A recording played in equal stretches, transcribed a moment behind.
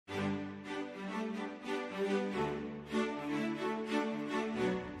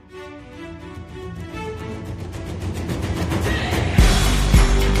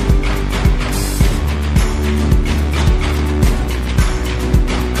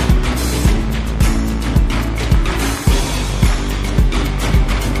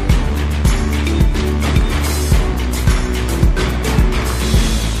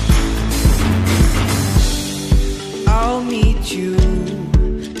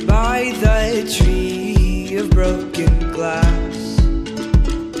that tree of broken glass,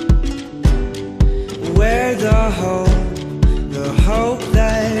 where the hope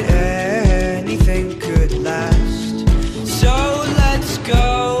that anything could last. So let's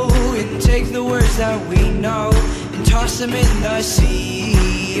go and take the words that we know and toss them in the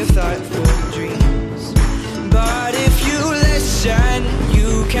sea of thoughtful dreams. But if you listen,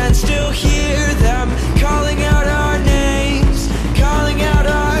 you can still hear them calling out our names, calling out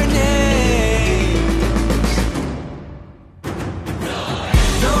our names.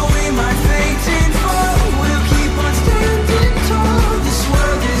 Though we might faint and fall, we'll keep on standing tall. This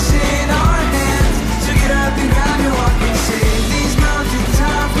world is in our hands, so get up and grab your walk and sing. These mountains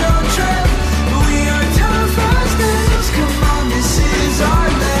have no trail, but we are tough as nails. Come on, this is our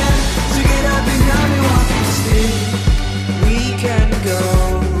land, so get up and grab your walk and sing. We can go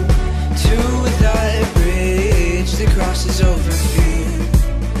to that bridge that crosses over fear,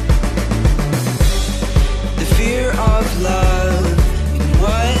 the fear of love and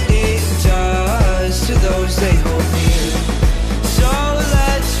what it does to those they hold near. So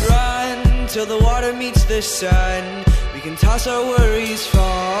let's run till the water meets the sun. We can toss our worries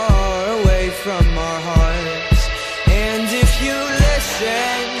far away from our hearts. And if you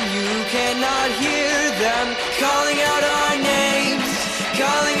listen, you cannot hear them calling out our names,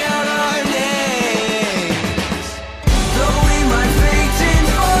 calling out our names. Though we might faint and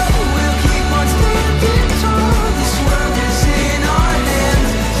fall, we'll keep on standing tall. This world is in our hands,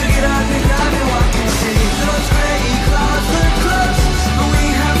 so get up and grab your walk and see. Those gray clouds look close, but we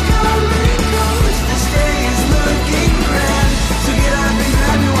have coming close. This day is looking grand, so get up and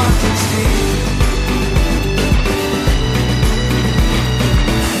grab your walk and see.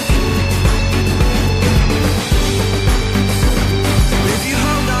 If you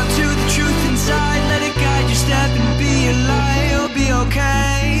hold on to the truth inside, let it guide your step and be a light, you'll be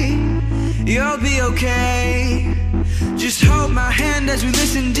okay, you'll be okay. Just hold my hand as we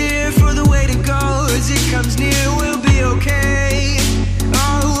listen, dear, for the way to go as it comes near. We'll be okay,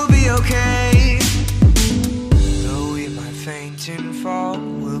 oh, we'll be okay. Though we might faint and fall,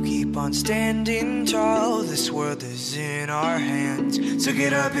 we'll keep on standing tall. This world is in our hands, so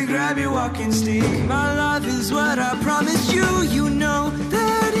get up and grab your walking stick. My love is what I promised you, you know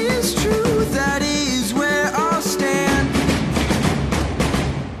that is true, that is